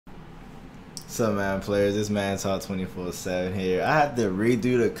So man, players, this man talk 24/7 here. I had to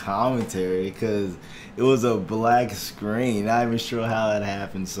redo the commentary because it was a black screen. Not even sure how it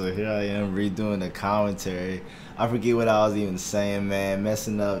happened. So here I am redoing the commentary. I forget what I was even saying, man.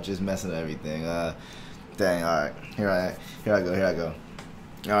 Messing up, just messing up everything. Dang. All right, here I go.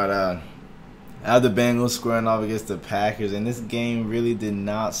 All right. I have the Bengals squaring off against the Packers, and this game really did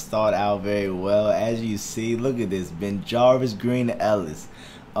not start out very well. As you see, look at this. Ben Jarvis Green Ellis,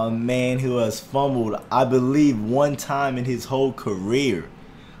 a man who has fumbled, I believe, one time in his whole career.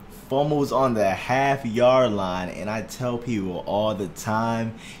 Fumbles on the half-yard line, and I tell people all the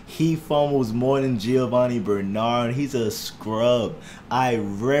time, he fumbles more than Giovanni Bernard. He's a scrub. I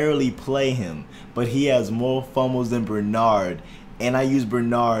rarely play him, but he has more fumbles than Bernard. And I use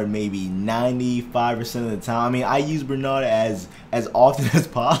Bernard maybe 95% of the time. I mean, I use Bernard as often as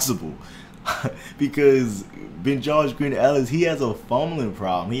possible because Ben George Green Ellis, he has a fumbling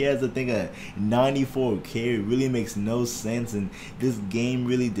problem. He has, I think, a 94 carry. It really makes no sense, and this game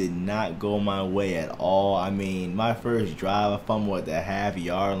really did not go my way at all. I mean, my first drive, I fumbled at the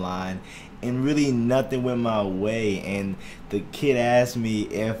half-yard line, and really nothing went my way. And the kid asked me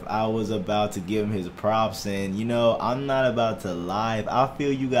if I was about to give him his props, and you know, I'm not about to lie. I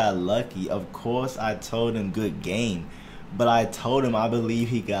feel you got lucky. Of course I told him good game, but I told him I believe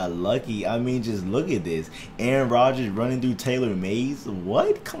he got lucky. I mean, just look at this. Aaron Rodgers running through Taylor Mays.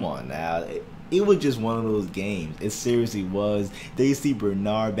 What? Come on now. It was just one of those games. It seriously was. They see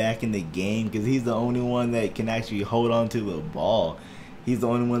Bernard back in the game because he's the only one that can actually hold on to the ball. He's the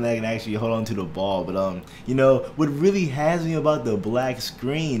only one that can actually hold on to the ball. But, you know, what really has me about the black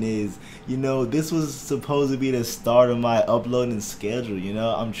screen is, you know, this was supposed to be the start of my uploading schedule. You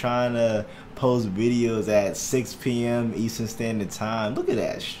know, I'm trying to post videos at 6 p.m. Eastern Standard Time. Look at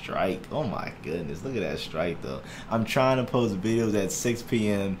that strike. Oh, my goodness. Look at that strike, though. I'm trying to post videos at 6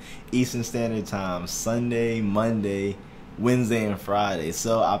 p.m. Eastern Standard Time, Sunday, Monday, Wednesday and Friday.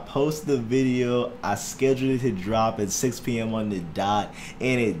 So I posted the video, I scheduled it to drop at 6 p.m. on the dot,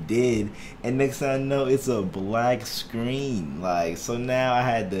 and it did. And next thing I know, it's a black screen. Like, so now I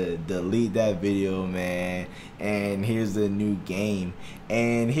had to delete that video, man. And here's the new game.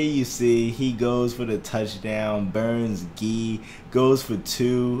 And here you see he goes for the touchdown. Burns Gee goes for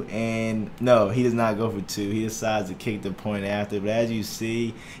 2, and no, he does not go for 2. He decides to kick the point after. But as you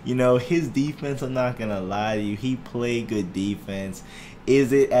see, you know, his defense, I'm not gonna lie to you, he played good defense.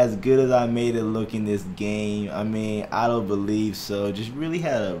 Is it as good as I made it look in this game? I mean, I don't believe so. Just really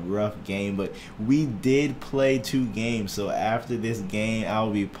had a rough game, but we did play 2 games. So after this game, I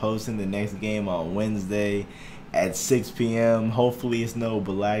will be posting the next game on Wednesday at 6 p.m. Hopefully it's no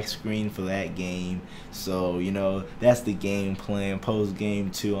black screen for that game. So, you know, that's the game plan. Post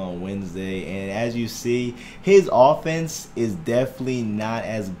game 2 on Wednesday. And as you see, his offense is definitely not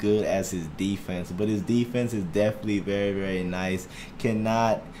as good as his defense, but his defense is definitely very, very nice.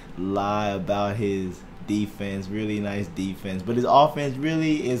 Cannot lie about his defense. Really nice defense, but his offense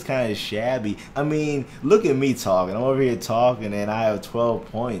really is kind of shabby. I mean, look at me talking. I'm over here talking and I have 12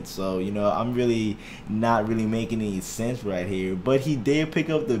 points, so you know, I'm really not really making any sense right here. But he did pick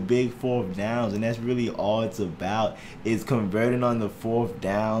up the big 4th downs, and that's really all it's about, is converting on the 4th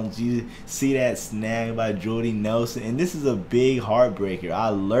downs. You see that snag by Jordy Nelson, and this is a big heartbreaker. I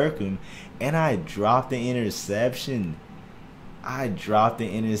lurk him and I dropped the interception. Then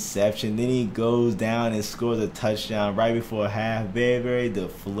he goes down and scores a touchdown right before half. Very, very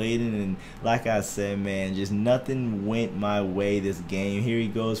deflating. And like I said, man, just nothing went my way this game. Here he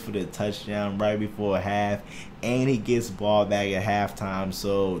goes for the touchdown right before half, and he gets ball back at halftime.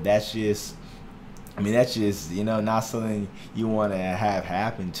 So that's just, I mean, that's just, you know, not something you want to have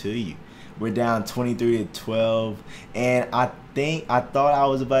happen to you. We're down 23-12, and I thought I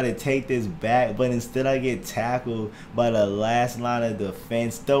was about to take this back, but instead I get tackled by the last line of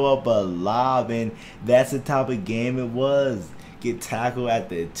defense, throw up a lob, and that's the type of game it was. Get tackled at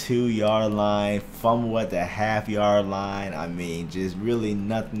the 2-yard line, fumble at the half-yard line. I mean, just really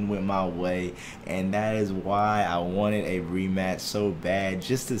nothing went my way, and that is why I wanted a rematch so bad,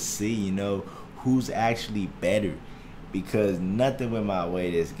 just to see, you know, who's actually better. Because nothing went my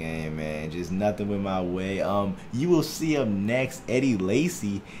way this game, man. Just nothing went my way. You will see up next, Eddie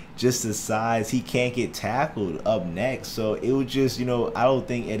Lacy just decides he can't get tackled up next. So it was just, you know, I don't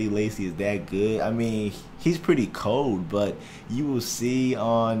think Eddie Lacy is that good. I mean, he's pretty cold, but you will see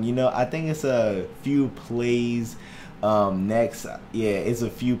on, you know, I think it's a few plays next. Yeah, it's a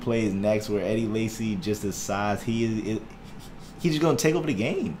few plays next where Eddie Lacy just decides he he's just gonna take over the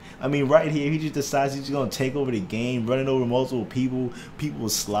game. I mean, right here, he just decides he's just gonna take over the game, running over multiple people, people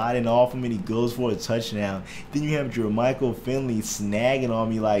sliding off him, and he goes for a touchdown. Then you have Jermichael Finley snagging on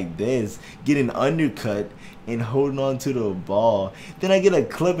me like this, getting undercut and holding on to the ball. Then I get a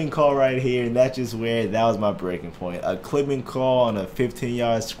clipping call right here, and that's just where that was my breaking point. A clipping call on a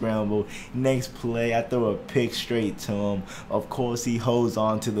 15-yard scramble. Next play, I throw a pick straight to him. Of course, he holds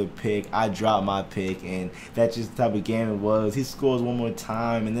on to the pick. I drop my pick, and that's just the type of game it was. He scores one more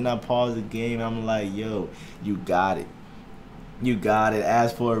time, and then I pause the game, and I'm like, yo, you got it. You got it.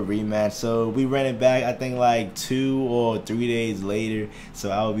 Ask for a rematch. So we ran it back, I think, like 2 or 3 days later.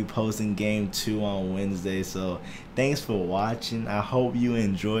 So I will be posting game 2 on Wednesday. So thanks for watching. I hope you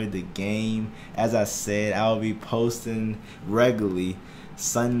enjoyed the game. As I said, I will be posting regularly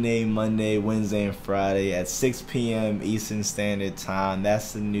Sunday, Monday, Wednesday, and Friday at 6 p.m. Eastern Standard Time.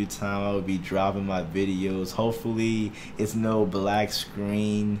 That's the new time I will be dropping my videos. Hopefully it's no black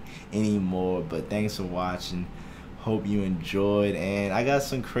screen anymore. But thanks for watching. Hope you enjoyed, and I got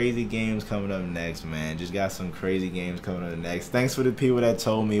some crazy games coming up next, man. Just got some crazy games coming up next. Thanks for the people that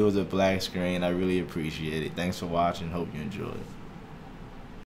told me it was a black screen. I really appreciate it. Thanks for watching. Hope you enjoyed.